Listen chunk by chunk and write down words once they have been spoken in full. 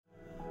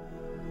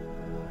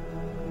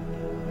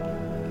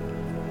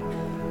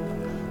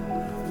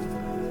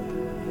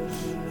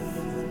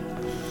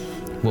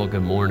Well,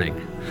 good morning.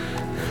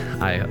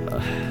 I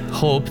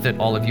hope that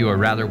all of you are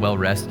rather well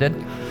rested,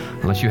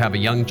 unless you have a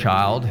young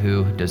child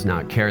who does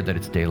not care that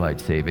it's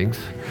daylight savings,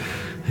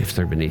 if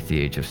they're beneath the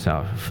age of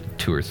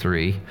 2 or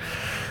 3.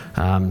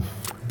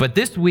 But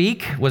this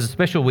week was a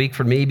special week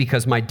for me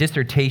because my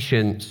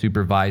dissertation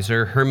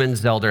supervisor, Herman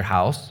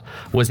Zelderhaus,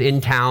 was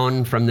in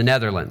town from the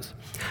Netherlands.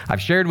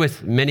 I've shared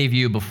with many of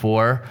you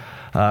before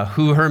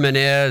who Herman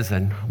is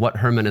and what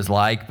Herman is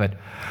like, but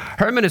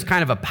Herman is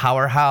kind of a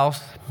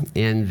powerhouse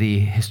in the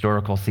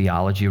historical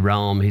theology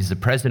realm. He's the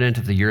president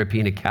of the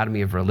European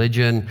Academy of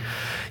Religion.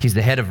 He's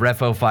the head of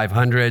Refo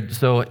 500.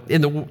 So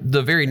in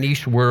the very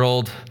niche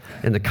world,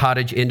 in the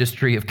cottage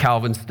industry of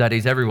Calvin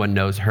studies, everyone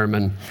knows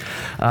Herman.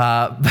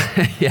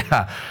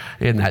 Yeah,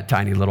 in that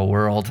tiny little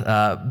world.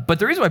 But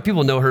the reason why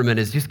people know Herman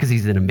is just because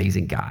he's an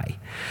amazing guy.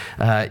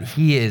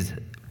 He is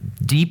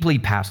deeply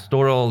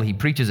pastoral. He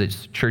preaches at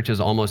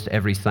churches almost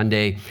every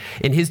Sunday.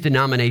 In his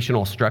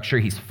denominational structure,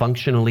 he's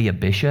functionally a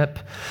bishop.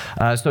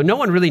 So no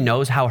one really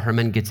knows how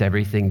Herman gets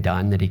everything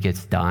done that he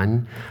gets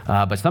done,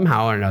 but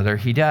somehow or another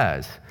he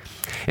does.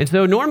 And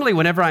so normally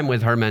whenever I'm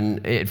with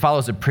Herman, it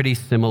follows a pretty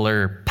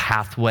similar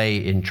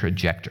pathway in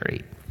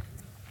trajectory.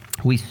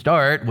 We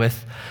start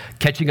with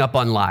catching up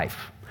on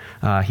life.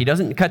 He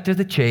doesn't cut to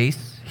the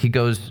chase. He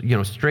goes,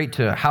 straight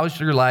to how's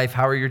your life?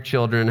 How are your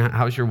children?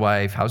 How's your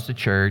wife? How's the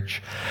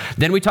church?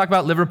 Then we talk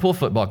about Liverpool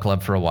Football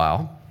Club for a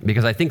while,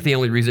 because I think the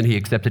only reason he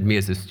accepted me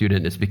as a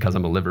student is because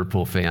I'm a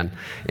Liverpool fan,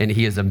 and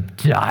he is a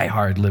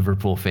diehard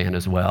Liverpool fan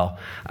as well.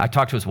 I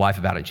talked to his wife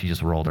about it, and she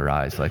just rolled her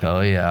eyes like,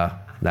 oh yeah,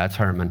 that's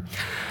Herman.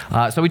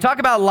 So we talk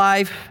about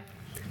life.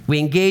 We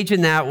engage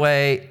in that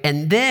way,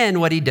 and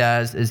then what he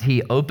does is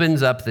he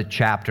opens up the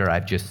chapter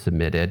I've just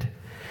submitted,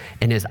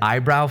 and his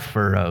eyebrow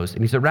furrows,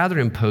 and he's a rather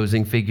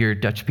imposing figure.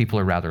 Dutch people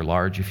are rather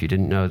large, if you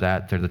didn't know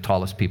that. They're the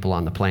tallest people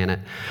on the planet,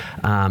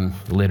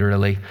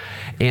 literally.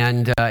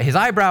 And his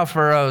eyebrow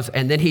furrows,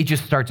 and then he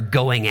just starts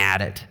going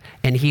at it,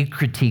 and he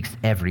critiques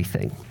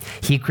everything.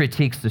 He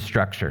critiques the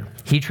structure.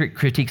 He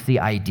critiques the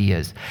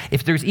ideas.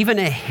 If there's even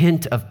a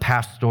hint of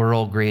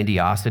pastoral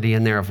grandiosity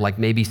in there, of like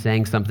maybe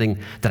saying something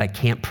that I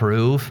can't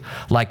prove,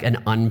 like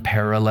an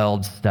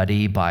unparalleled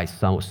study by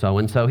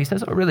so-and-so, he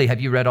says, oh, really,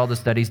 have you read all the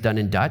studies done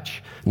in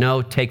Dutch?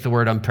 No, take the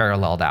word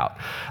unparalleled out.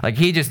 Like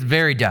he just,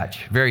 very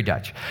Dutch, very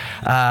Dutch.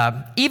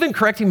 Even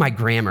correcting my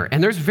grammar.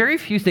 And there's very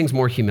few things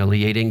more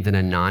humiliating than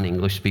a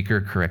non-English speaker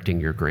correcting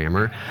your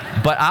grammar.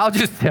 But I'll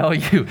just tell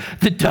you,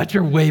 the Dutch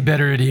are way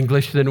better at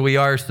English than we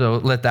are, so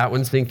let that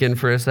one sink in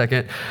for a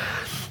second.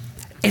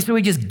 And so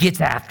he just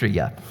gets after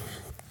you.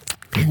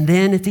 And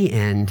then at the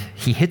end,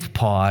 he hits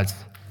pause,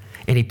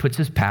 and he puts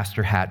his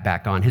pastor hat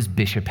back on, his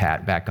bishop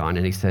hat back on,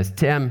 and he says,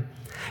 Tim,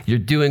 you're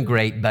doing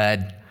great,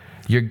 bud.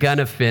 You're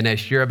gonna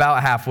finish. You're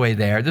about halfway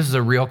there. This is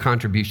a real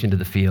contribution to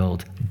the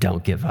field.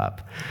 Don't give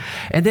up.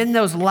 And then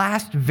those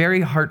last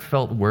very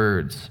heartfelt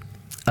words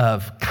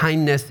of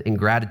kindness and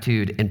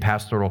gratitude and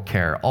pastoral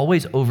care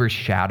always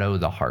overshadow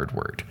the hard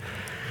word.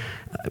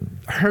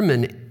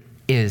 Herman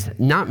is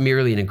not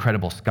merely an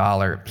incredible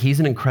scholar, he's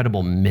an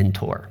incredible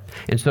mentor.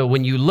 And so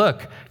when you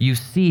look, you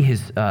see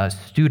his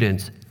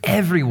students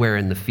everywhere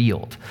in the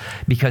field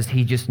because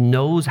he just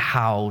knows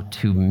how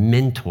to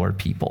mentor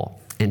people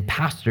and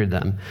pastor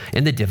them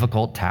in the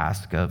difficult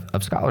task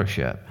of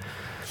scholarship.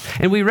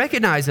 And we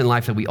recognize in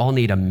life that we all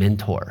need a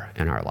mentor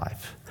in our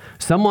life.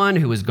 Someone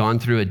who has gone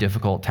through a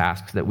difficult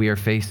task that we are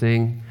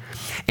facing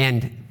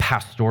and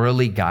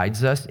pastorally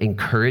guides us,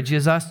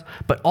 encourages us,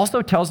 but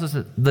also tells us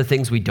the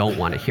things we don't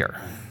want to hear.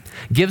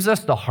 Gives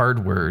us the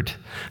hard word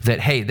that,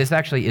 hey, this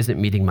actually isn't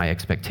meeting my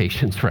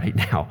expectations right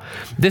now.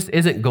 This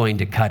isn't going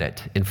to cut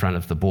it in front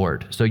of the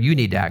board, so you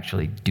need to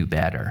actually do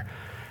better.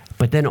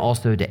 But then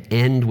also to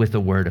end with a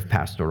word of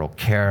pastoral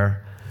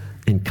care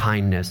and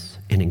kindness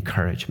and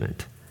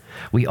encouragement.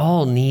 We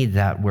all need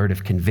that word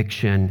of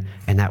conviction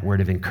and that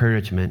word of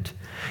encouragement.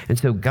 And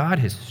so God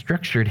has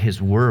structured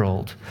his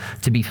world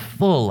to be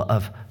full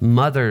of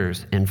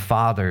mothers and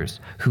fathers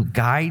who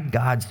guide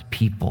God's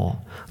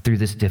people through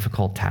this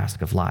difficult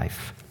task of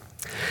life.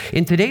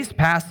 In today's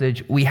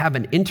passage, we have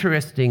an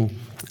interesting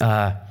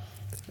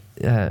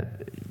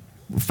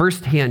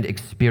firsthand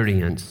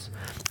experience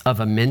of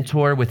a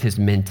mentor with his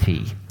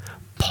mentee,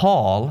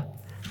 Paul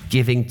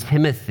giving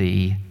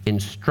Timothy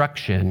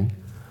instruction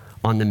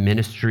on the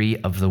ministry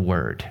of the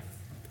word.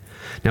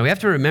 Now we have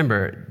to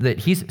remember that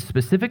he's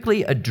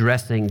specifically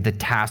addressing the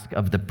task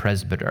of the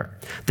presbyter,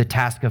 the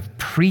task of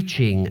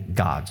preaching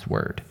God's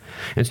word.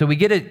 And so we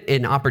get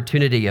an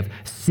opportunity of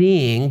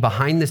seeing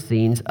behind the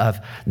scenes of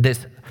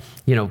this,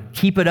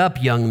 keep it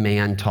up, young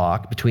man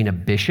talk between a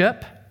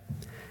bishop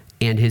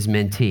and his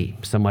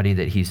mentee, somebody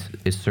that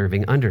is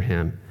serving under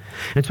him.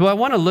 And so I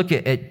want to look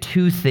at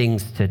two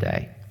things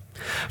today.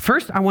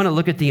 First, I want to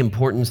look at the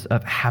importance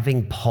of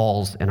having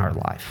Pauls in our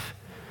life,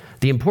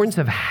 the importance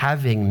of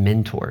having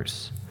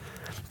mentors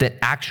that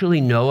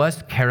actually know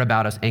us, care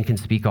about us, and can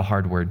speak a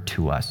hard word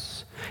to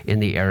us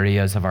in the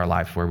areas of our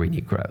life where we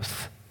need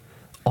growth.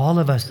 All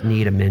of us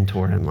need a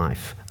mentor in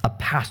life, a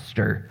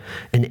pastor,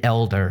 an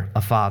elder,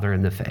 a father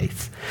in the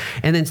faith.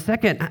 And then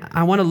second,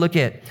 I want to look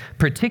at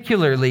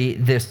particularly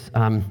this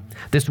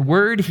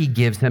word he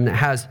gives him that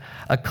has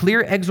a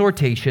clear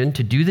exhortation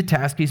to do the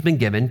task he's been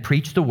given,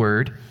 preach the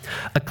word,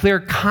 a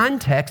clear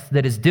context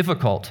that is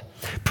difficult.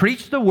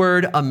 Preach the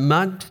word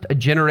amongst a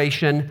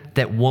generation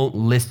that won't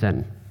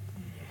listen.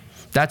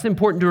 That's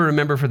important to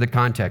remember for the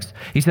context.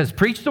 He says,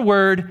 preach the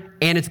word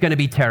and it's going to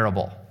be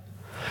terrible.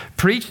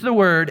 Preach the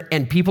word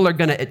and people are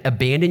going to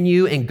abandon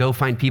you and go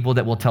find people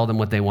that will tell them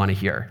what they want to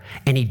hear.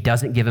 And he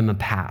doesn't give him a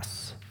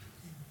pass.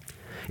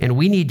 And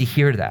we need to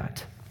hear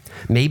that.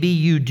 Maybe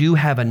you do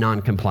have a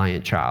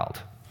non-compliant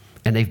child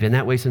and they've been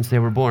that way since they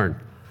were born.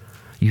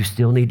 You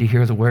still need to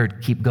hear the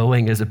word, keep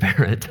going as a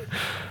parent.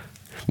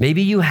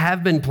 Maybe you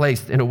have been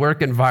placed in a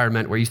work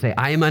environment where you say,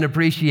 I am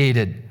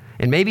unappreciated.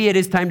 And maybe it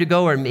is time to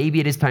go, or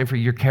maybe it is time for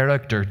your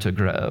character to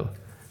grow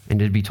and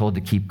to be told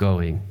to keep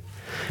going.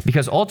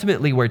 Because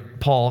ultimately where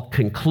Paul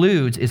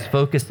concludes is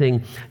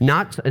focusing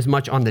not as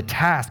much on the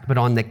task, but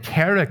on the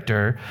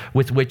character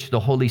with which the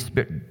Holy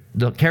Spirit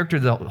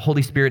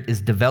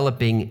is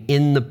developing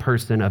in the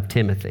person of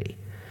Timothy.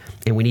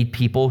 And we need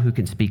people who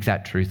can speak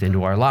that truth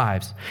into our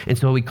lives. And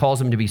so he calls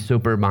them to be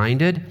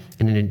sober-minded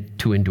and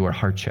to endure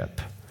hardship.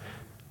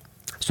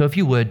 So if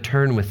you would,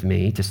 turn with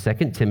me to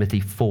 2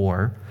 Timothy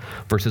 4,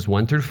 verses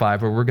 1 through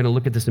 5, where we're going to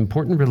look at this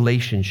important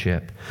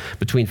relationship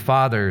between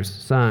fathers,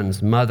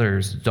 sons,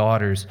 mothers,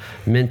 daughters,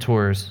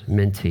 mentors,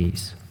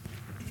 mentees.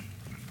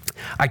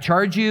 I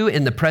charge you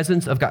in the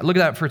presence of God. Look at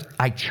that first.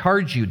 I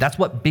charge you. That's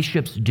what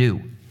bishops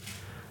do.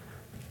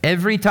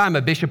 Every time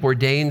a bishop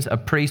ordains a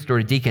priest or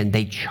a deacon,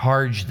 they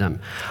charge them.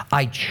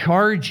 I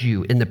charge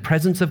you in the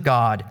presence of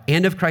God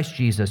and of Christ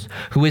Jesus,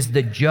 who is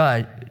to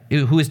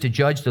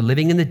judge the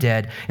living and the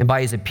dead, and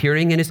by his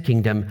appearing in his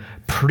kingdom,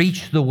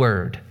 preach the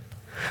word.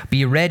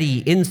 Be ready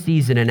in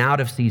season and out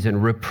of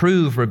season,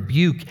 reprove,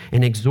 rebuke,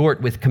 and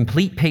exhort with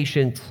complete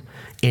patience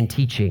and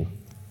teaching.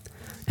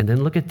 And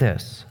then look at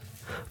this.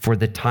 For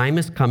the time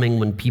is coming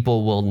when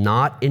people will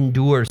not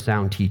endure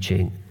sound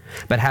teaching,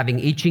 but having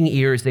itching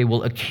ears, they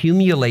will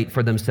accumulate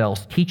for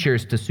themselves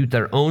teachers to suit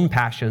their own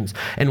passions,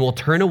 and will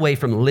turn away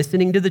from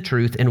listening to the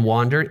truth and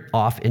wander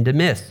off into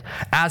myths.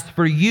 As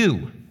for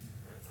you,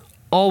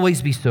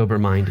 always be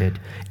sober-minded,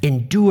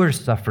 endure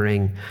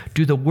suffering,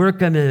 do the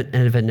work of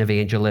an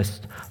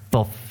evangelist,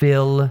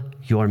 fulfill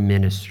your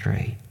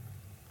ministry.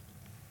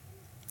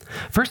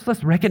 First,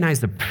 let's recognize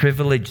the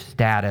privileged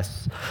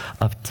status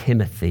of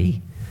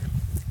Timothy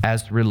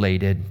as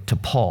related to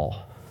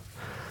Paul.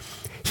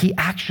 He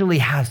actually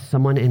has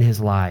someone in his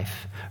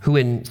life who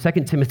in 2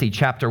 Timothy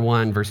chapter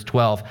 1, verse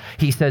 12,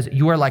 he says,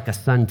 you are like a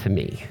son to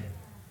me.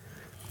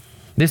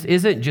 This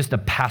isn't just a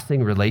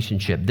passing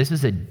relationship. This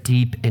is a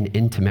deep and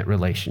intimate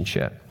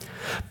relationship.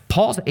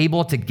 Paul's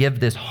able to give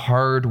this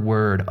hard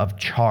word of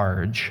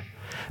charge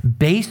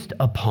based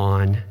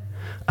upon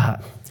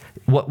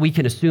what we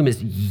can assume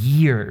is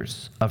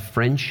years of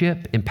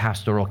friendship and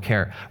pastoral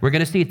care. We're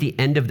going to see at the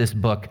end of this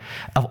book,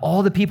 of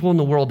all the people in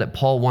the world that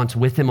Paul wants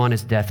with him on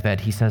his deathbed,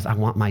 he says, I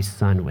want my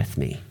son with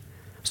me.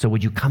 So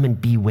would you come and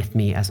be with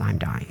me as I'm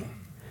dying?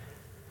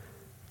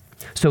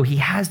 So he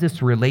has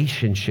this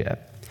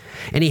relationship.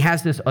 And he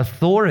has this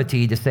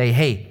authority to say,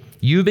 hey,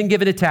 you've been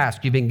given a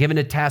task. You've been given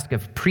a task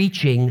of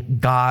preaching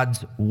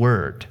God's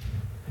word.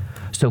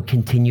 So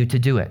continue to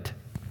do it.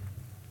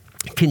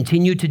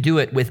 Continue to do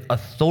it with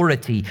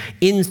authority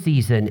in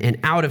season and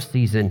out of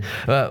season,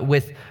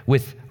 with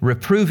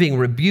reproving,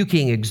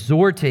 rebuking,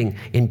 exhorting,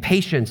 in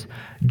patience,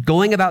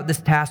 going about this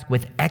task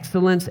with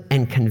excellence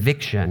and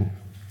conviction.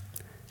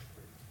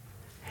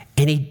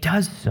 And he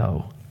does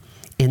so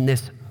in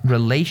this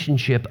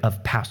relationship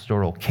of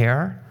pastoral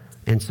care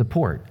and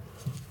support.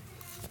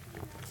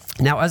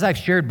 Now, as I've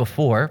shared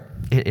before,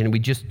 and we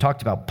just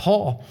talked about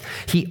Paul,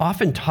 he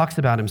often talks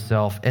about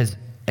himself as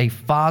a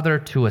father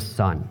to a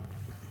son.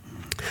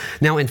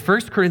 Now, in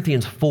 1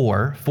 Corinthians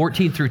 4,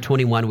 14 through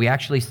 21, we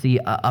actually see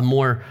a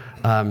more,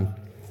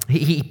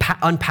 he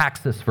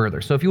unpacks this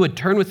further. So if you would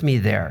turn with me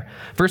there,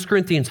 1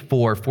 Corinthians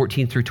 4,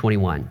 14 through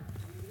 21.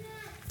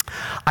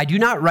 I do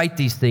not write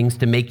these things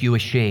to make you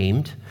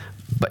ashamed,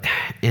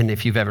 and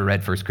if you've ever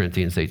read 1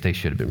 Corinthians, they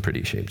should have been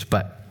pretty ashamed,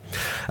 but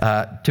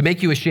to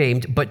make you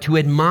ashamed, but to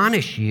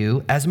admonish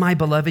you as my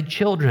beloved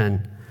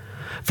children.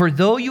 For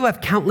though you have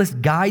countless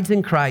guides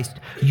in Christ,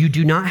 you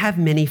do not have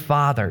many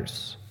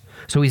fathers.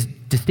 So he's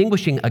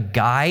distinguishing a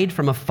guide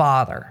from a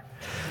father.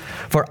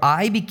 For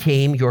I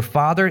became your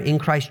father in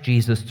Christ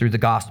Jesus through the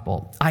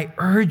gospel. I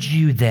urge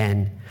you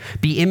then,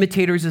 be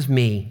imitators of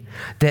me,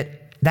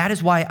 that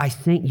is why I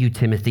sent you,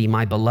 Timothy,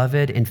 my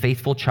beloved and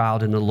faithful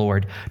child in the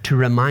Lord, to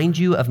remind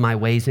you of my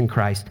ways in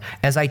Christ,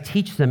 as I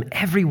teach them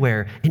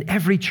everywhere in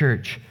every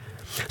church.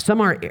 Some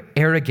are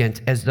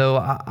arrogant, as though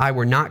I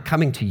were not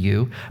coming to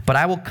you, but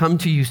I will come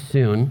to you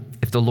soon,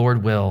 if the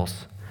Lord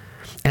wills.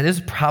 And this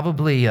is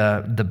probably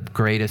the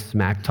greatest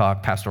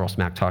pastoral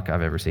smack talk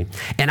I've ever seen.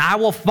 And I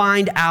will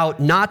find out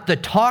not the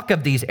talk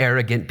of these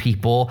arrogant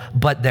people,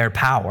 but their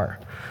power.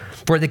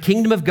 For the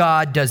kingdom of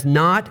God does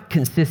not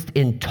consist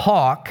in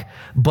talk,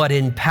 but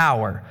in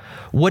power.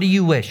 What do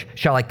you wish?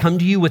 Shall I come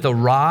to you with a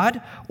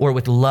rod or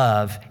with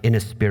love in a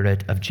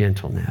spirit of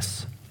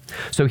gentleness?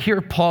 So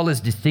here Paul is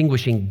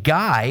distinguishing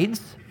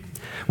guides,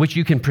 which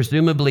you can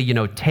presumably,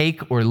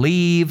 take or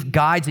leave,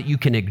 guides that you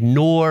can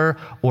ignore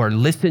or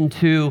listen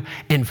to,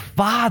 and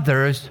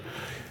fathers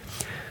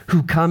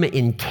who come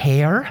in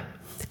care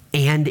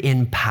and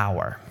in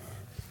power.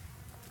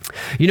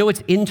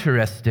 It's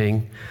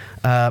interesting.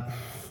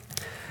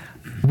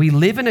 We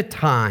live in a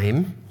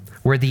time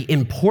where the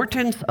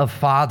importance of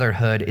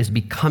fatherhood is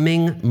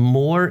becoming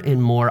more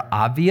and more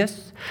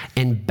obvious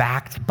and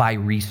backed by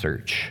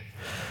research.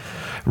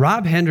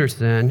 Rob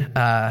Henderson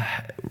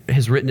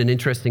has written an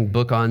interesting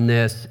book on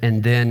this,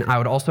 and then I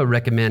would also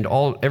recommend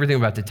everything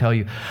I'm about to tell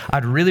you.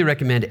 I'd really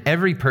recommend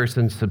every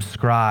person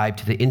subscribe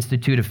to the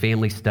Institute of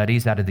Family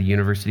Studies out of the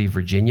University of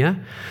Virginia.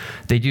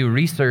 They do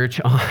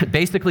research on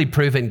basically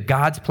proving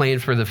God's plan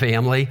for the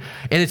family,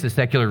 and it's a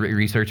secular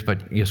research,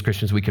 but as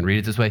Christians we can read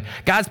it this way.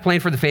 God's plan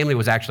for the family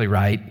was actually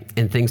right,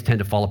 and things tend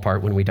to fall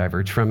apart when we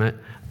diverge from it.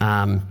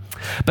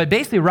 But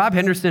basically, Rob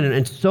Henderson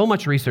and so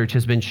much research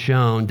has been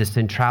shown the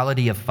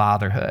centrality of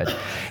fatherhood.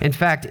 In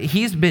fact,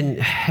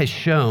 has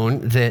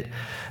shown that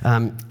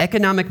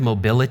economic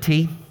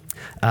mobility,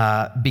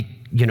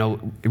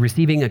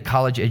 receiving a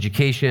college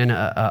education,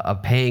 a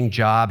paying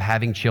job,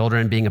 having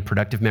children, being a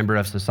productive member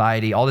of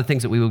society, all the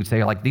things that we would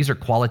say, like, these are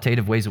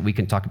qualitative ways that we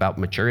can talk about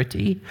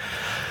maturity.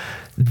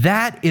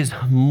 That is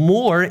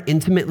more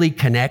intimately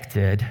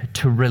connected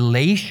to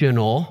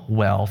relational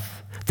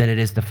wealth than it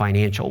is to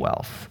financial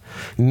wealth,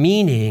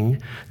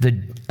 meaning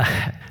the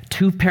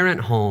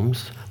two-parent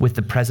homes with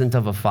the presence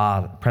of a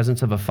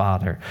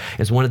father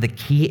is one of the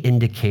key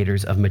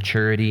indicators of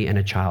maturity in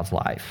a child's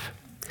life.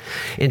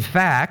 In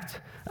fact,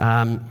 we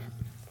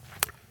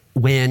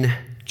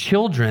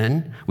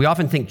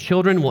often think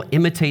children will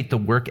imitate the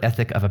work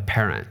ethic of a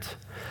parent.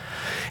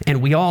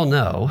 And we all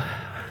know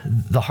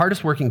the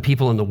hardest working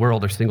people in the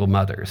world are single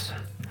mothers,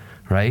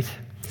 right?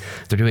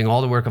 They're doing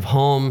all the work of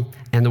home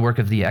and the work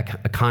of the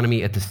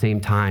economy at the same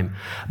time.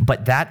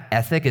 But that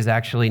ethic is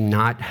actually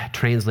not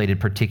translated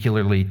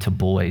particularly to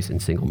boys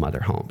in single mother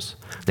homes.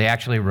 They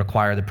actually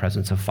require the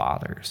presence of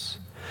fathers.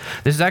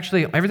 This is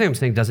actually, everything I'm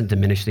saying doesn't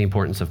diminish the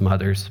importance of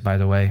mothers, by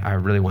the way. I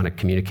really want to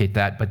communicate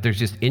that. But there's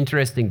just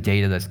interesting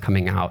data that's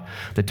coming out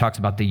that talks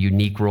about the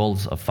unique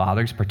roles of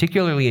fathers,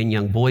 particularly in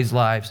young boys'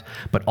 lives,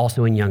 but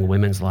also in young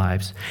women's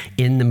lives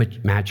in the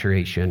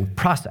maturation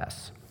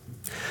process.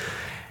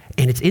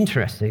 And it's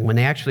interesting, when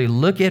they actually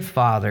look at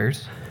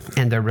fathers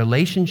and their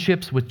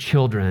relationships with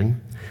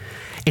children,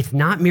 it's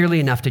not merely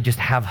enough to just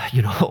have,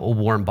 a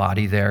warm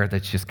body there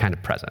that's just kind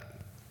of present.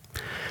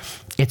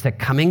 It's a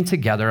coming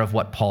together of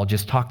what Paul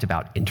just talked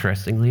about,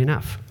 interestingly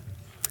enough.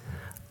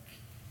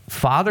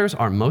 Fathers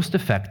are most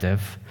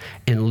effective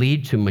and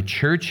lead to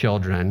mature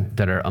children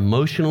that are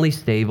emotionally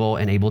stable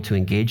and able to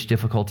engage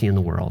difficulty in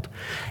the world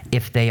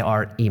if they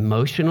are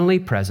emotionally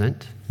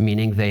present,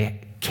 meaning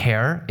they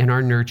care and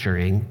are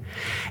nurturing,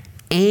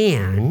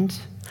 and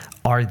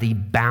are the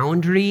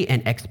boundary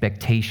and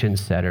expectation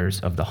setters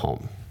of the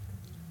home.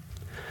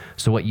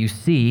 So what you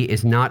see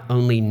is not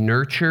only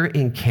nurture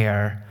and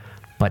care,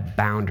 but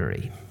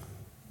boundary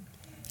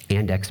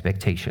and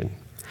expectation.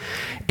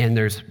 And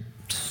there's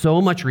so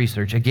much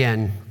research.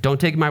 Again, don't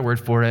take my word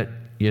for it.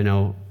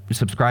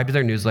 Subscribe to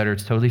their newsletter.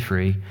 It's totally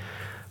free.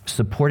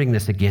 Supporting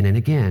this again and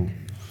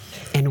again.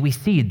 And we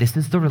see this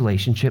is the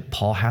relationship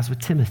Paul has with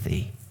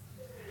Timothy.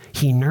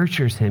 He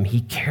nurtures him.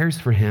 He cares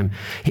for him.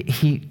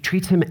 He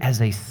treats him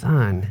as a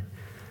son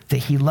that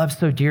he loves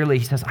so dearly.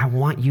 He says, I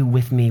want you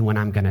with me when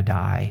I'm going to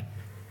die.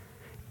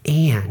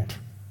 And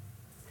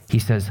he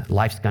says,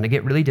 life's going to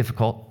get really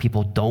difficult.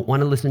 People don't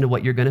want to listen to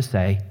what you're going to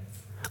say.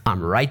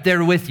 I'm right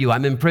there with you.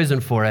 I'm in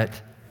prison for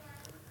it.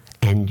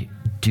 And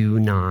do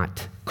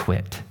not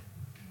quit.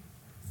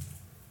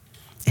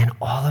 And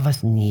all of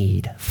us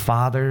need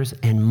fathers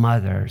and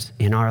mothers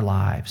in our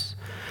lives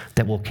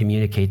that will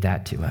communicate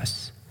that to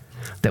us,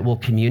 that will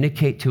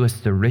communicate to us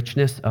the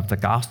richness of the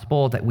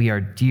gospel, that we are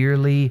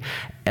dearly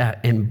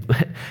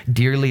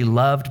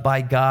loved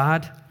by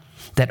God,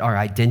 that our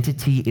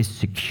identity is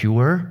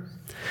secure,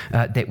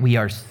 that we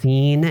are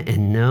seen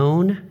and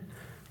known,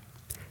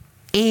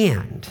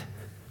 and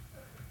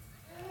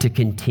to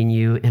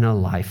continue in a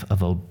life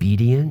of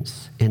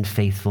obedience and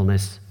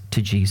faithfulness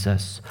to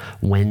Jesus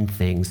when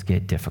things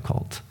get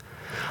difficult.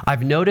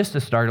 I've noticed a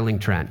startling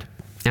trend,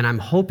 and I'm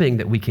hoping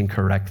that we can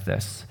correct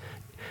this.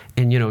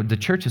 And the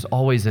church is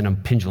always in a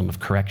pendulum of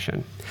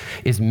correction.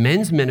 Is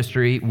men's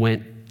ministry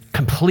went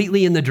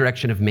completely in the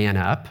direction of man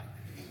up,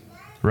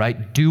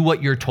 right? Do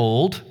what you're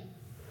told,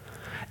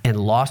 and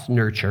lost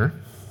nurture.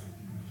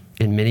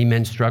 And many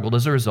men struggled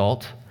as a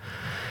result.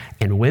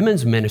 And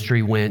women's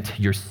ministry went,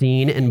 you're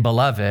seen and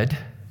beloved,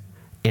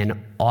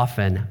 and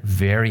often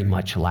very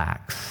much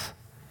lacks.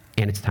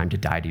 And it's time to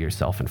die to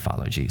yourself and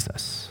follow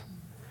Jesus.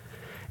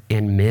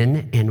 And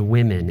men and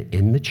women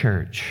in the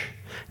church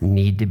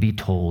need to be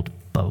told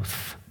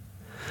both.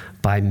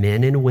 by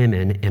men and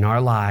women in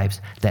our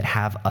lives that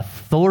have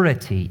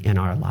authority in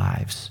our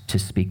lives to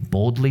speak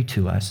boldly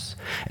to us,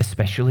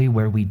 especially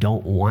where we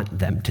don't want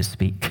them to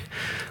speak.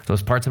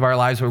 Those parts of our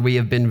lives where we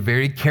have been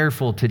very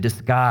careful to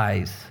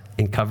disguise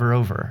and cover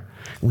over.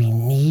 We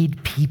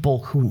need people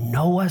who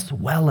know us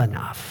well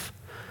enough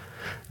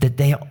that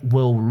they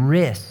will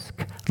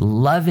risk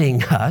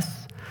loving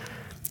us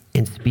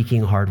and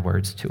speaking hard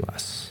words to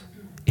us.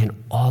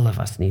 And all of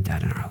us need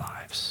that in our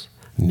lives.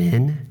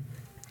 Men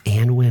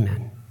and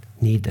women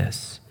need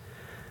this.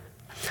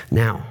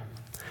 Now,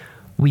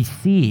 we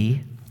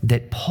see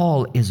that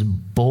Paul is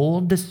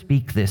bold to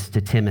speak this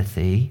to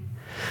Timothy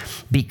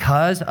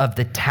because of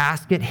the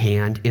task at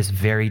hand is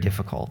very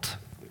difficult.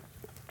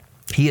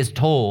 He is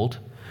told,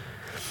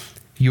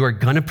 you are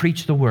going to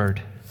preach the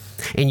word,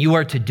 and you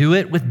are to do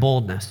it with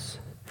boldness.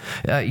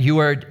 You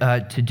are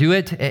to do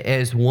it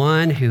as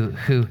one who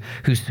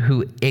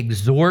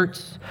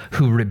exhorts,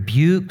 who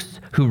rebukes,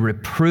 who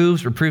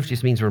reproves. Reproves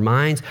just means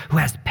reminds. Who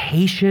has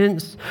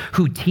patience,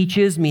 who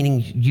teaches,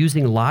 meaning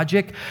using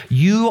logic.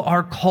 You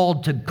are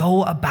called to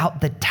go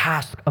about the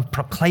task of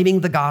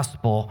proclaiming the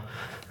gospel.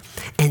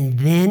 And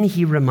then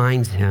he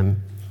reminds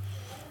him,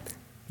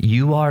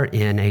 you are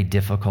in a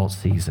difficult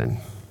season.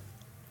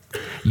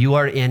 You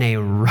are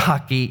in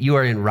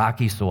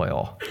rocky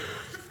soil.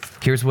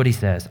 Here's what he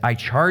says. I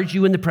charge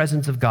you in the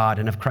presence of God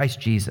and of Christ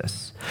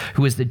Jesus,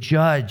 who is to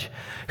judge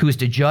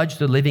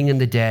the living and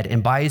the dead,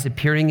 and by his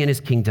appearing in his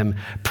kingdom,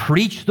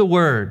 preach the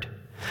word.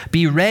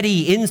 Be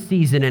ready in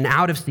season and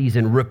out of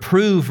season.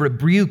 Reprove,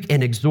 rebuke,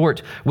 and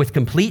exhort with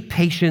complete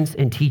patience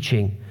and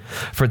teaching.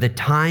 For the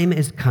time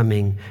is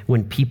coming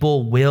when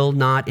people will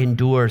not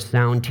endure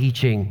sound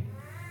teaching,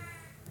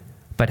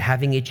 but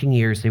having itching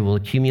ears, they will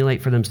accumulate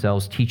for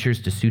themselves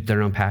teachers to suit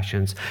their own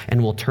passions,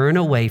 and will turn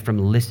away from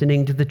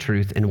listening to the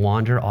truth and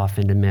wander off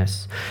into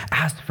myths.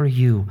 As for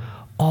you,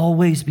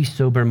 always be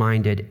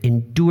sober-minded,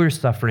 endure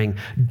suffering,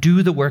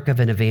 do the work of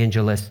an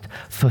evangelist,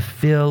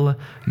 fulfill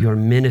your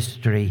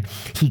ministry.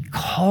 He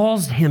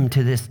calls him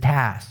to this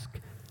task.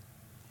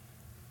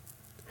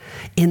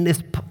 In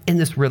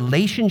this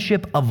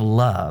relationship of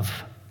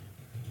love,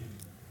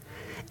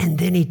 and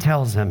then he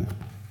tells him,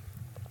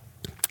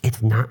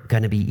 it's not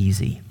going to be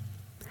easy.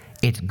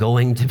 It's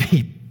going to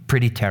be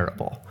pretty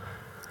terrible.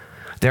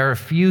 There are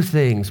few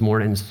things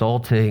more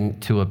insulting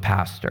to a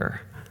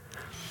pastor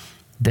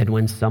than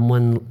when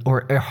someone,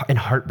 and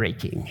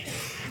heartbreaking,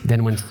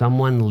 than when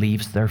someone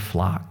leaves their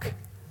flock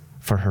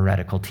for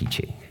heretical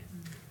teaching.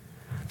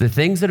 The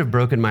things that have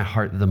broken my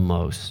heart the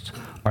most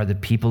are the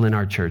people in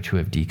our church who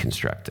have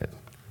deconstructed.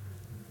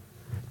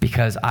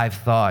 Because I've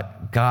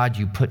thought, God,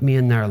 you put me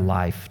in their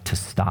life to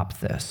stop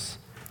this,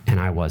 and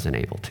I wasn't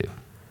able to.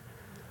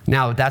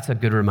 Now, that's a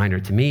good reminder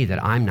to me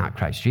that I'm not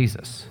Christ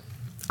Jesus.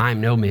 I'm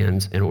no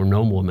man's or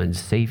no woman's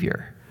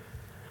savior.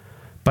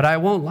 But I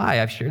won't lie,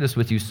 I've shared this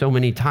with you so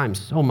many times.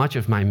 So much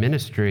of my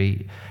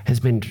ministry has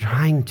been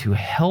trying to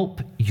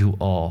help you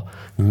all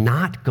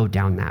not go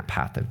down that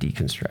path of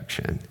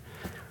deconstruction.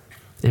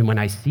 And when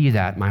I see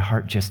that, my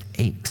heart just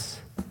aches.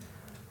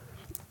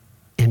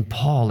 And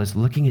Paul is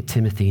looking at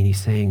Timothy and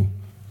he's saying,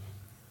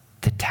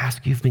 the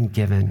task you've been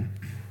given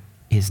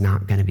is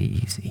not going to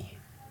be easy.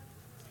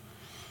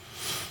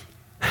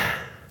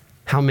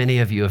 How many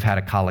of you have had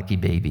a colicky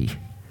baby?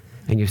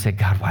 And you say,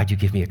 God, why'd you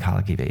give me a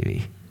colicky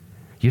baby?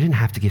 You didn't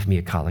have to give me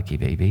a colicky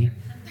baby.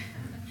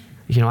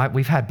 You know,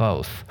 we've had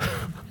both.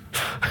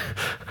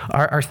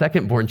 Our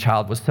second born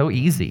child was so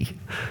easy.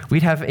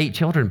 We'd have 8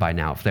 children by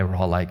now if they were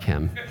all like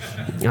him.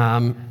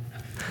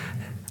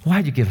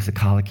 Why'd you give us a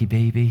colicky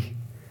baby?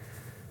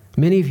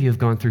 Many of you have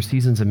gone through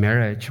seasons of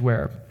marriage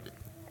where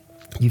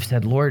you've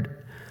said, Lord,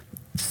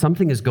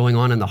 something is going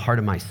on in the heart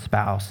of my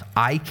spouse.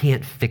 I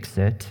can't fix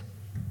it.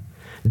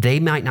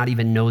 They might not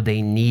even know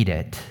they need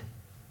it.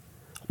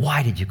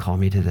 Why did you call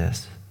me to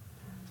this?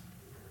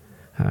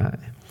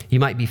 You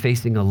might be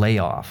facing a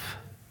layoff.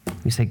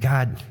 You say,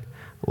 God,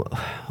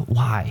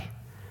 why?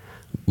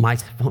 My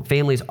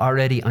family's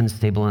already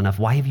unstable enough.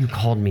 Why have you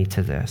called me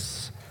to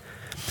this?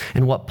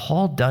 And what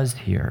Paul does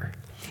here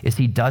is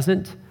he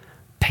doesn't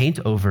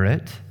paint over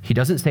it. He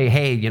doesn't say,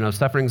 hey,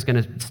 suffering's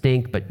going to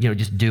stink, but,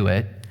 just do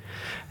it.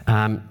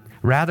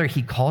 Rather,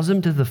 he calls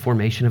him to the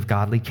formation of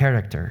godly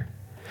character.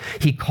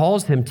 He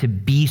calls him to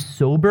be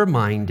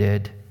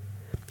sober-minded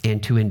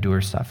and to endure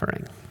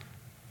suffering.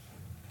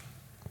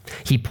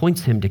 He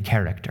points him to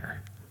character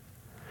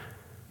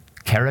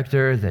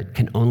that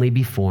can only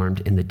be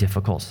formed in the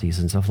difficult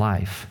seasons of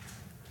life.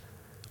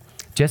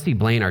 Jesse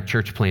Blaine, our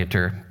church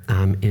planter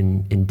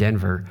in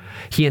Denver,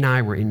 he and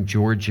I were in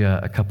Georgia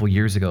a couple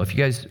years ago. If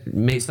you guys,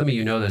 some of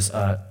you know this,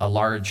 a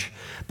large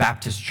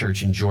Baptist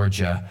church in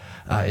Georgia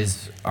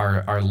is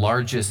our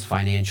largest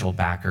financial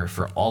backer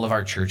for all of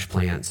our church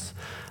plants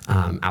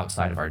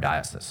outside of our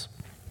diocese.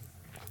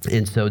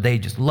 And so they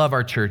just love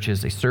our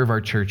churches, they serve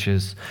our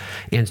churches.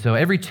 And so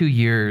every 2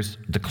 years,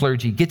 the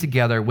clergy get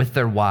together with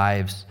their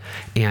wives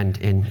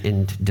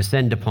and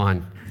descend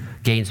upon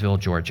Gainesville,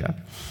 Georgia.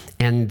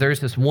 And there's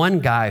this one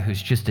guy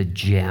who's just a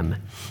gem,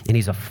 and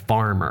he's a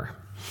farmer.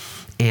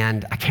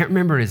 And I can't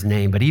remember his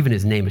name, but even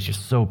his name is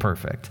just so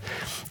perfect.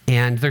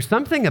 And there's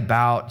something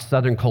about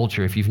Southern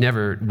culture, if you've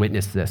never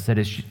witnessed this, that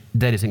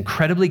is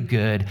incredibly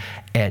good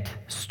at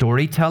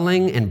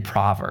storytelling and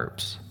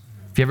proverbs.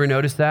 Have you ever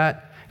noticed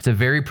that? It's a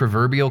very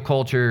proverbial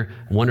culture,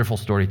 wonderful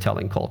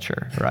storytelling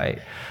culture, right?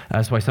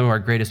 That's why some of our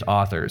greatest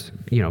authors,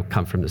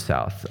 come from the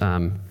South.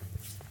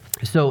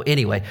 So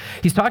anyway,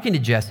 he's talking to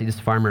Jesse, this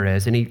farmer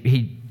is,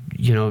 and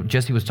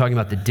Jesse was talking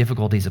about the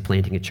difficulties of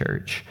planting a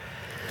church.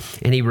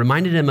 And he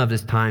reminded him of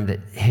this time that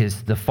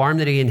the farm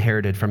that he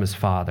inherited from his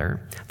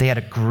father, they had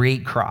a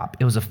great crop.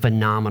 It was a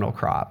phenomenal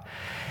crop.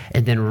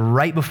 And then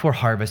right before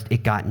harvest,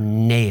 it got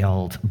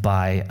nailed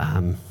by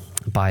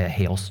a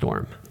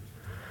hailstorm.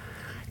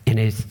 And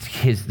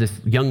this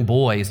young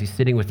boy, as he's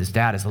sitting with his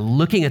dad, is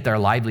looking at their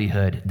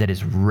livelihood that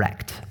is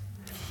wrecked.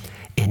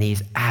 And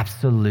he's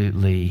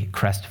absolutely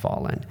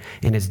crestfallen.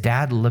 And his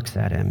dad looks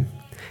at him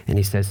and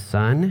he says,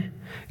 "Son,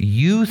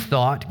 you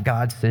thought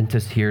God sent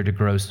us here to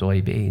grow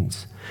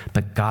soybeans,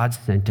 but God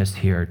sent us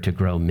here to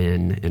grow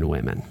men and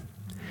women."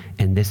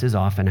 And this is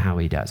often how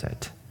he does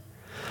it.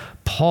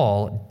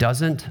 Paul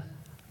doesn't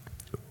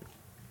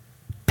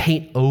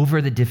paint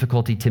over the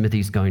difficulty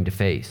Timothy's going to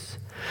face,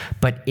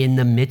 but in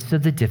the midst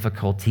of the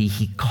difficulty,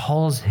 he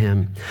calls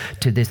him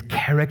to this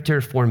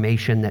character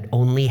formation that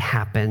only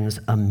happens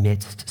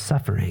amidst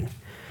suffering.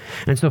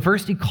 And so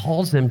first he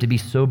calls them to be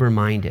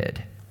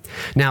sober-minded.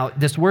 Now,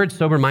 this word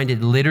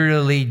sober-minded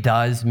literally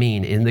does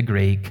mean, in the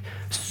Greek,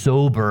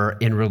 sober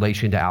in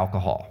relation to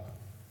alcohol.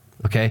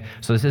 Okay?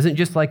 So this isn't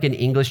just like an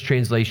English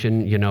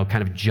translation,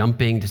 kind of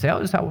jumping to say, oh,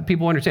 this is how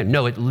people understand.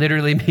 No, it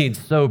literally means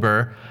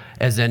sober,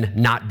 as in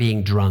not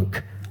being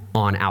drunk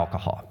on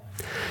alcohol.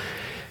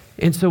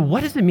 And so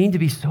what does it mean to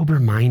be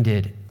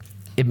sober-minded?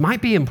 It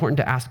might be important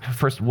to ask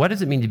first, what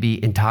does it mean to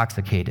be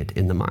intoxicated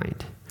in the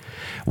mind?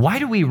 Why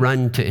do we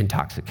run to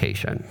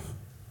intoxication?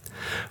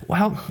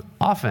 Well,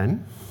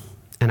 often,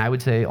 and I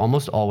would say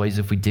almost always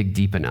if we dig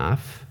deep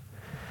enough,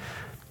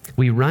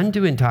 we run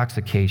to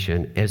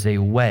intoxication as a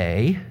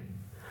way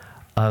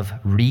of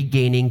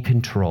regaining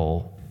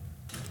control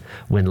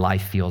when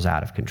life feels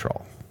out of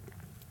control.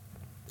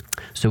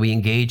 So we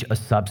engage a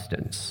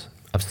substance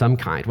of some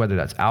kind, whether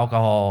that's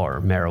alcohol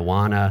or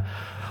marijuana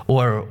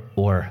or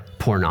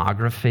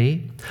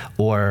pornography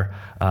or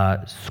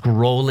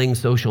scrolling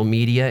social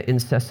media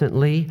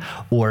incessantly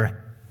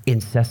or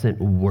incessant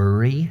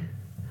worry.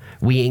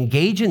 We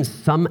engage in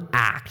some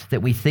act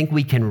that we think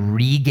we can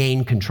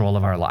regain control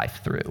of our life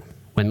through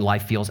when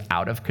life feels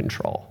out of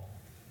control.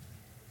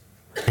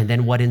 And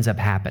then what ends up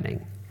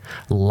happening?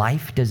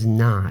 Life does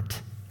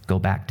not go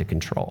back to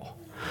control.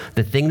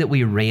 The thing that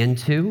we ran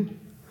to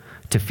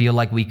feel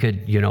like we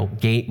could,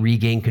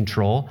 regain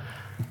control,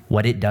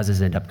 what it does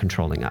is end up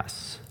controlling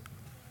us.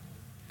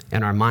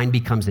 And our mind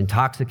becomes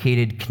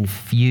intoxicated,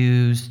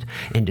 confused,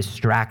 and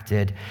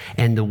distracted.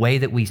 And the way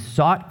that we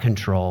sought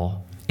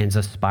control ends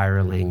up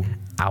spiraling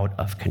out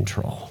of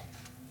control.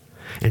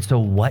 And so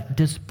what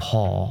does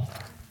Paul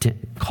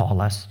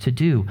call us to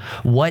do?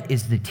 What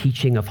is the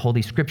teaching of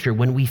Holy Scripture?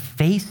 When we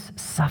face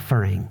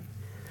suffering,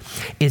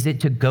 is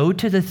it to go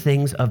to the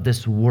things of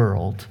this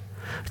world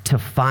to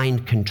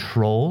find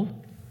control,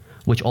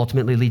 which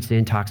ultimately leads to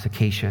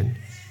intoxication?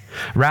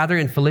 Rather,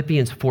 in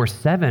Philippians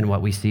 4:7,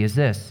 what we see is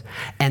this: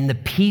 "And the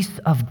peace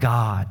of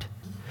God,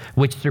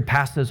 which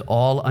surpasses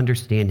all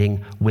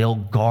understanding, will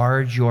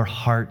guard your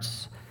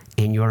hearts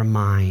and your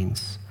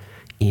minds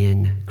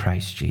in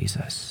Christ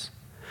Jesus."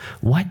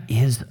 What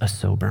is a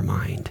sober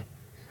mind?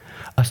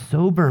 A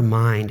sober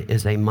mind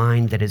is a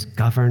mind that is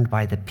governed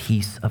by the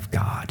peace of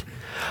God.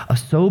 A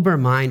sober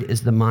mind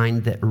is the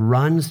mind that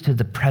runs to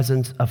the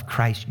presence of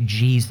Christ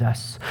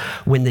Jesus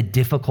when the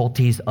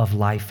difficulties of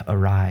life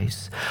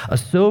arise. A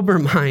sober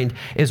mind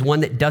is one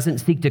that doesn't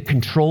seek to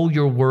control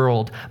your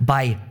world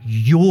by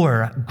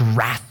your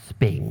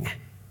grasping,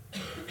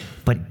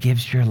 but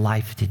gives your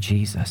life to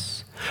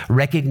Jesus,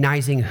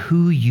 recognizing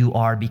who you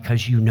are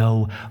because you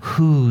know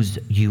whose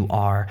you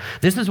are.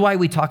 This is why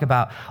we talk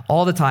about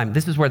all the time,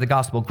 this is where the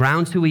gospel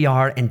grounds who we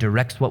are and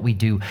directs what we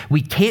do.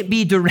 We can't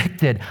be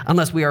directed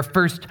unless we are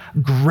first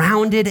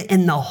grounded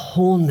in the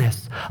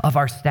wholeness of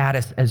our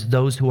status as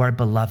those who are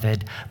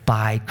beloved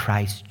by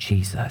Christ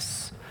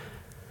Jesus.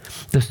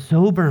 The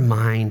sober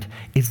mind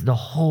is the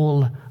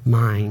whole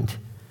mind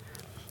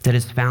that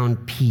has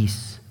found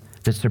peace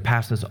that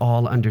surpasses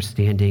all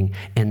understanding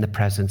in the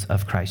presence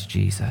of Christ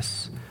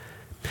Jesus.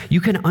 You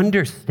can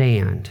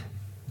understand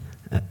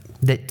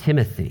that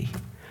Timothy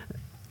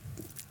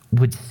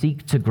would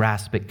seek to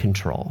grasp at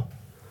control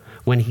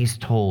when he's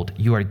told,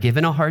 you are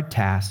given a hard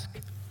task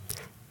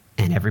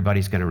and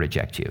everybody's going to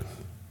reject you.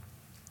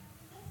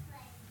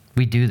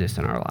 We do this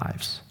in our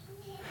lives.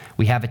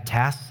 We have a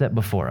task set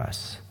before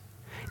us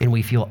and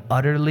we feel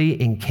utterly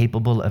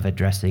incapable of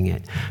addressing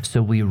it,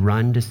 so we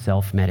run to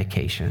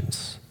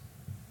self-medications.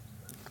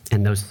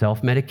 And those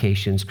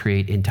self-medications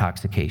create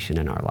intoxication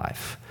in our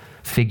life,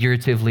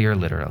 figuratively or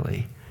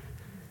literally.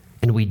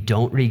 And we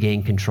don't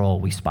regain control,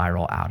 we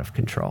spiral out of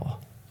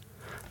control.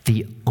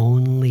 The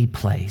only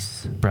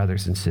place,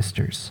 brothers and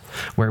sisters,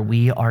 where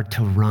we are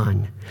to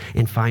run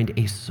and find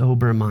a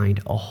sober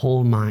mind, a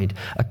whole mind,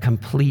 a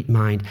complete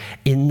mind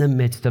in the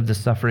midst of the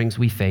sufferings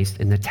we face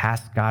and the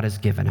task God has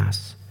given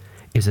us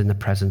is in the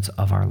presence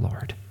of our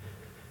Lord.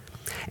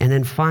 And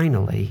then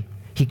finally,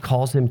 he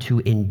calls him to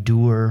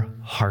endure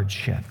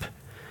hardship.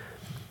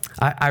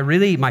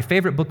 My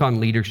favorite book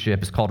on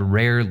leadership is called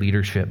Rare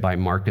Leadership by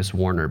Marcus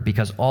Warner,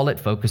 because all it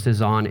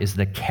focuses on is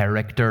the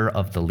character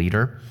of the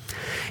leader.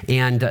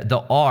 And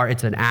the R,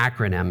 it's an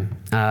acronym.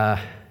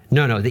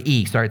 The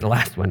E, sorry, the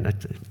last one.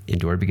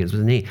 Endure begins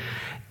with an E.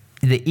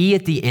 The E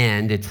at the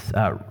end, it's,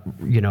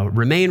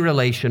 remain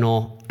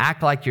relational,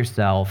 act like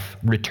yourself,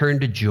 return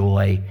to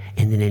joy,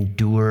 and then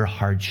endure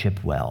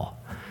hardship well.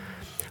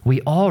 We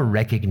all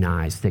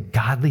recognize that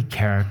godly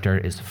character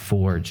is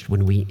forged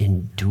when we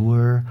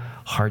endure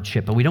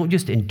hardship, but we don't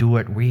just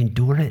endure it, we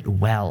endure it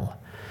well.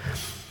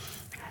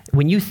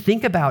 When you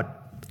think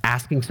about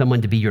asking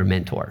someone to be your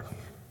mentor,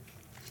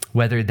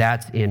 whether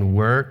that's in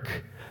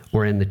work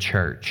or in the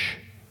church,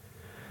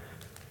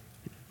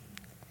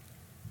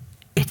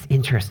 it's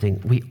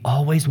interesting. We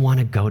always want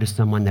to go to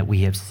someone that we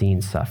have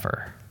seen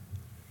suffer.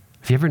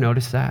 Have you ever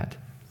noticed that?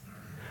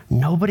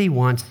 Nobody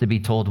wants to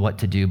be told what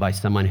to do by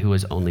someone who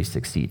has only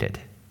succeeded.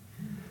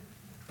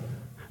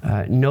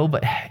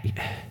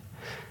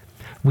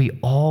 We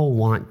all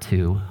want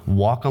to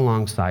walk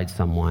alongside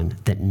someone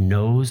that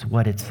knows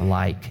what it's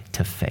like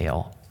to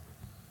fail.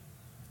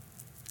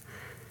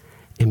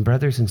 And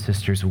brothers and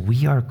sisters,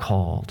 we are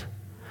called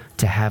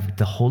to have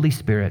the Holy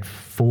Spirit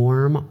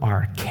form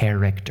our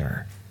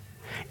character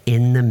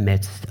in the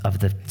midst of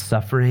the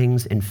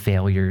sufferings and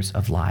failures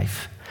of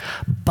life.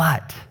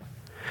 But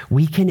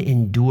we can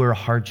endure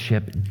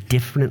hardship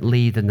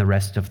differently than the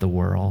rest of the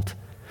world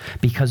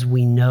because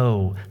we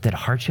know that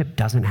hardship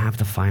doesn't have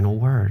the final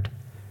word.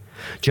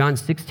 John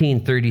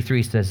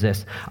 16:33 says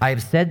this, I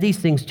have said these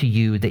things to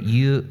you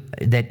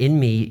that in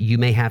me you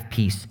may have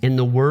peace. In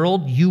the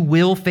world you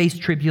will face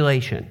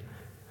tribulation.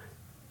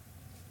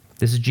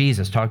 This is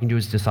Jesus talking to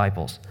his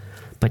disciples.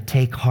 But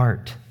take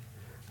heart,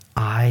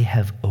 I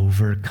have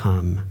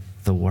overcome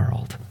the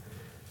world.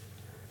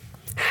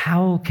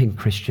 How can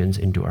Christians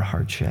endure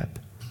hardship?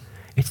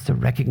 It's the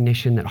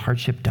recognition that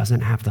hardship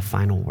doesn't have the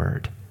final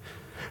word,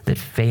 that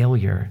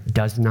failure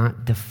does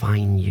not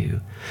define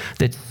you,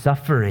 that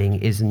suffering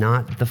is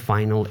not the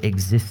final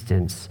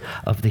existence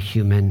of the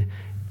human,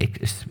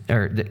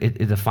 or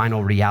the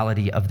final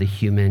reality of the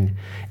human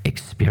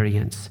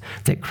experience,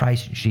 that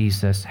Christ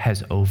Jesus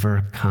has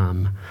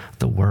overcome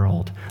the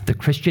world. The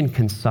Christian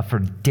can suffer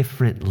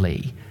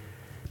differently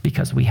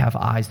because we have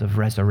eyes of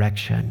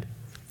resurrection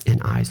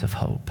and eyes of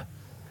hope.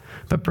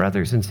 But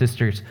brothers and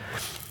sisters,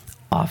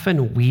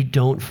 often we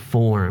don't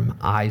form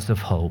eyes of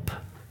hope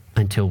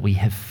until we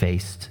have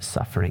faced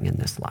suffering in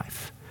this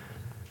life.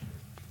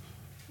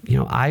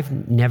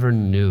 I've never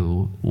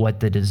knew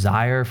what the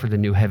desire for the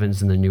new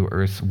heavens and the new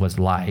earth was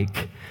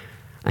like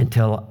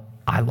until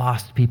I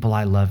lost people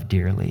I loved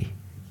dearly.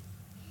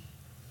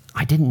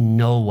 I didn't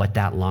know what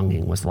that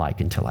longing was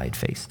like until I had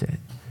faced it.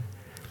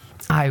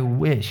 I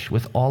wish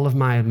with all of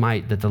my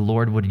might that the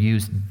Lord would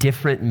use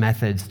different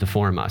methods to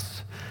form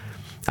us.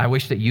 I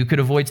wish that you could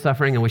avoid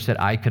suffering. I wish that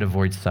I could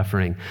avoid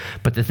suffering.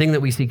 But the thing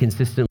that we see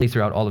consistently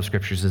throughout all of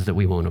Scriptures is that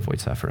we won't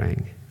avoid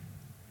suffering.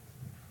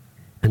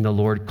 And the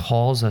Lord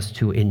calls us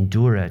to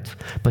endure it,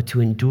 but to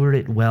endure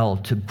it well,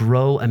 to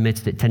grow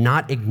amidst it, to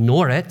not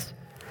ignore it,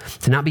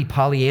 to not be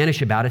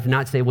Pollyannish about it, to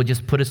not say, well,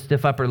 just put a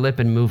stiff upper lip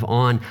and move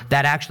on.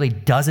 That actually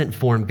doesn't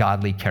form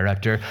godly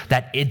character.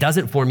 That it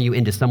doesn't form you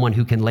into someone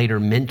who can later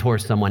mentor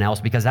someone else,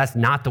 because that's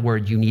not the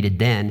word you needed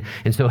then.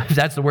 And so if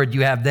that's the word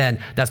you have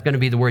then, that's going to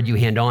be the word you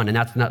hand on, and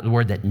that's not the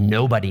word that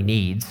nobody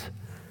needs.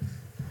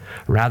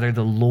 Rather,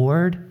 the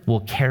Lord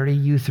will carry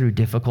you through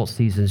difficult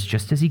seasons,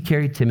 just as he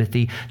carried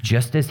Timothy,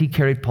 just as he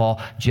carried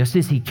Paul, just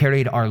as he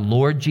carried our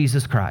Lord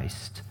Jesus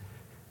Christ,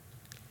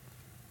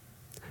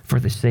 for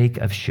the sake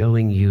of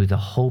showing you the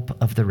hope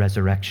of the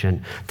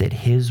resurrection, that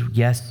his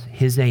yes,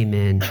 his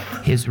amen,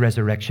 his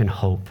resurrection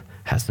hope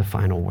has the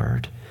final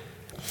word.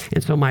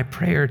 And so my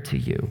prayer to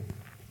you,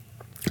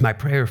 my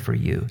prayer for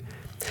you,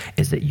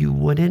 is that you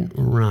wouldn't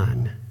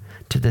run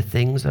to the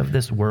things of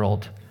this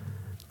world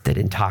that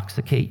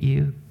intoxicate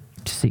you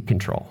to seek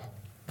control,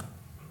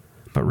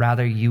 but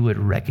rather you would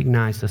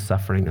recognize the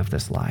suffering of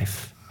this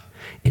life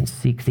and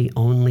seek the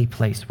only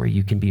place where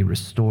you can be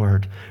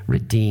restored,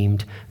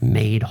 redeemed,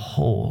 made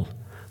whole,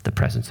 the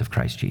presence of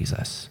Christ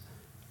Jesus.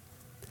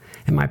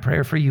 And my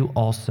prayer for you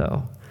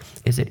also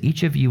is that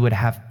each of you would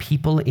have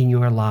people in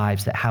your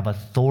lives that have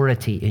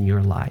authority in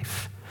your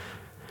life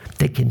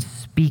that can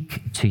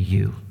speak to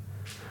you.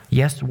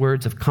 Yes,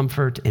 words of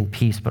comfort and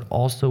peace, but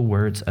also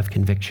words of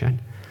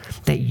conviction,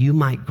 that you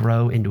might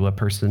grow into a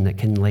person that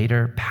can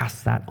later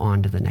pass that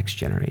on to the next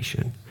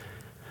generation.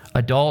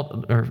 Are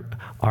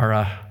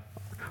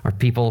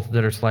people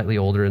that are slightly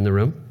older in the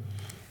room.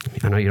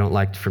 I know you don't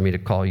like for me to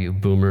call you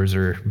boomers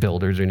or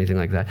builders or anything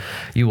like that.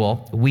 You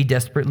all, we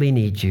desperately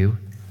need you,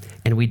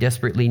 and we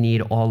desperately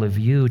need all of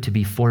you to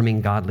be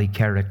forming godly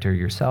character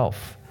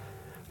yourself.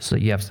 so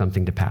you have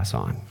something to pass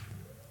on.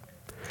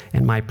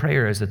 And my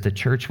prayer is that the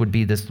church would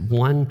be this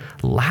one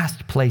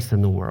last place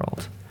in the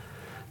world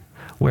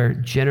where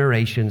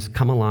generations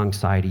come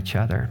alongside each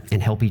other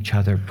and help each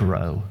other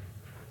grow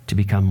to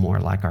become more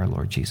like our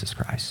Lord Jesus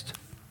Christ.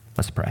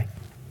 Let's pray.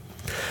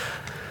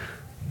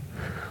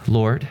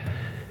 Lord,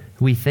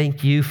 we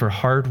thank you for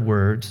hard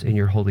words in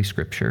your Holy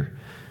Scripture,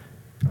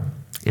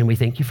 and we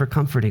thank you for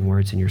comforting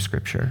words in your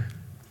Scripture.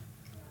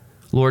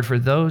 Lord, for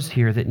those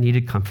here that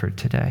needed comfort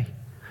today,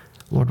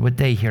 Lord, would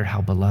they hear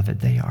how beloved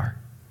they are?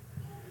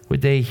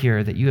 Would they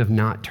hear that you have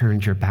not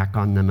turned your back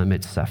on them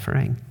amidst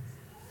suffering?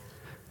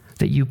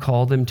 That you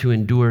call them to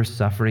endure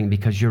suffering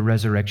because your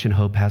resurrection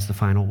hope has the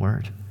final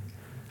word.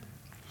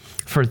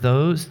 For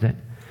those that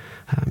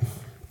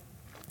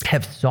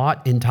have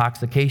sought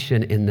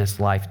intoxication in this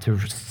life to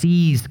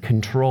seize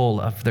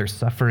control of their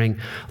suffering,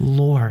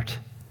 Lord,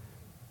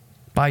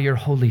 by your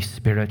Holy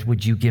Spirit,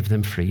 would you give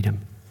them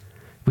freedom?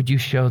 Would you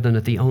show them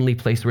that the only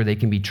place where they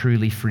can be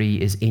truly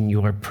free is in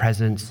your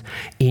presence,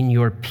 in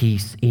your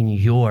peace, in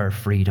your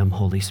freedom,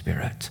 Holy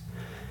Spirit?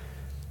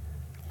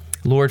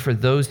 Lord, for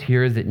those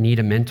here that need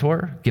a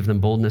mentor, give them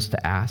boldness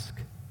to ask.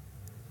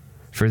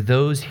 For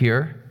those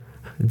here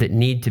that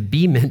need to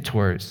be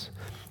mentors,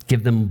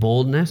 give them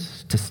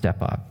boldness to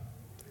step up.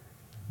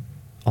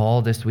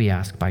 All this we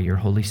ask by your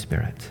Holy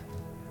Spirit,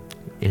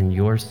 in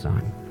your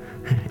Son,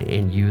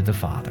 and you the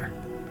Father.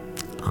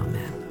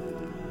 Amen.